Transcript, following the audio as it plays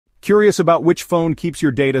Curious about which phone keeps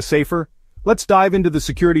your data safer? Let's dive into the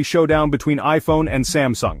security showdown between iPhone and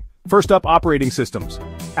Samsung. First up, operating systems.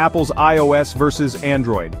 Apple's iOS versus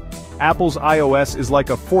Android. Apple's iOS is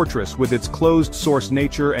like a fortress with its closed-source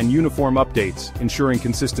nature and uniform updates, ensuring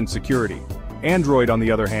consistent security. Android, on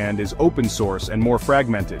the other hand, is open-source and more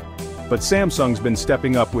fragmented. But Samsung's been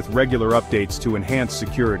stepping up with regular updates to enhance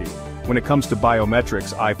security. When it comes to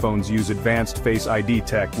biometrics, iPhones use advanced Face ID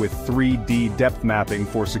tech with 3D depth mapping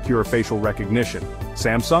for secure facial recognition.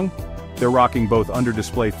 Samsung? They're rocking both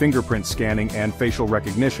under-display fingerprint scanning and facial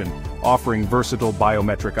recognition, offering versatile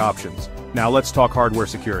biometric options. Now let's talk hardware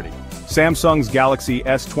security. Samsung's Galaxy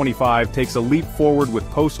S25 takes a leap forward with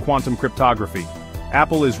post-quantum cryptography.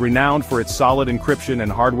 Apple is renowned for its solid encryption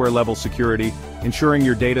and hardware-level security, ensuring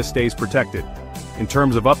your data stays protected. In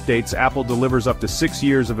terms of updates, Apple delivers up to 6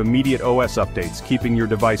 years of immediate OS updates, keeping your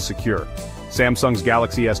device secure. Samsung's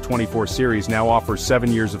Galaxy S24 series now offers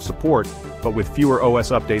 7 years of support, but with fewer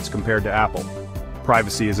OS updates compared to Apple.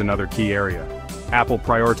 Privacy is another key area. Apple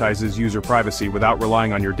prioritizes user privacy without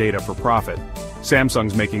relying on your data for profit.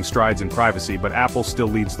 Samsung's making strides in privacy, but Apple still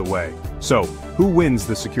leads the way. So, who wins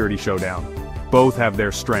the security showdown? Both have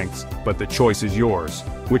their strengths, but the choice is yours.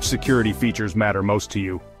 Which security features matter most to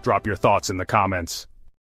you? Drop your thoughts in the comments.